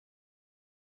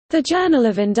The Journal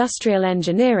of Industrial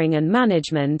Engineering and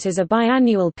Management is a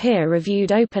biannual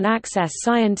peer-reviewed open-access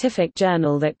scientific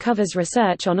journal that covers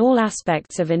research on all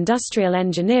aspects of industrial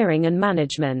engineering and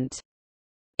management.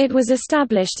 It was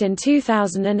established in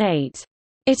 2008.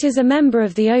 It is a member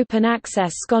of the Open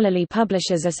Access Scholarly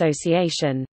Publishers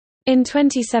Association. In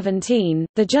 2017,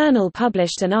 the journal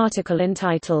published an article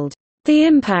entitled, "The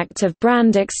Impact of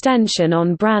Brand Extension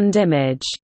on Brand Image,"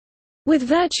 with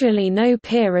virtually no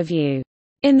peer review.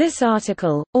 In this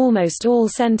article, almost all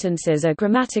sentences are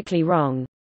grammatically wrong.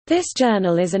 This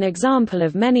journal is an example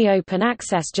of many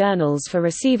open-access journals for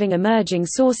receiving emerging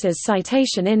sources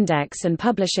citation index and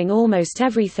publishing almost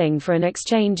everything for an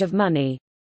exchange of money.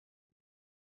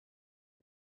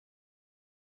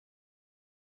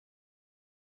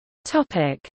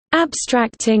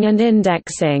 Abstracting and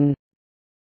indexing.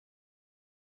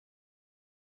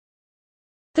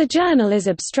 The journal is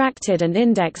abstracted and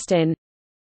indexed in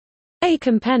A.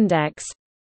 Compendex,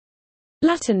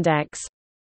 Latindex,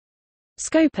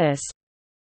 Scopus,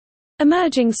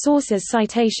 Emerging Sources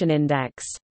Citation Index.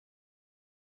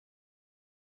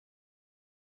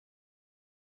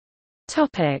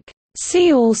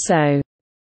 See also: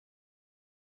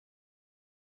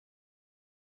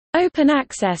 Open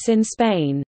access in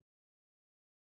Spain.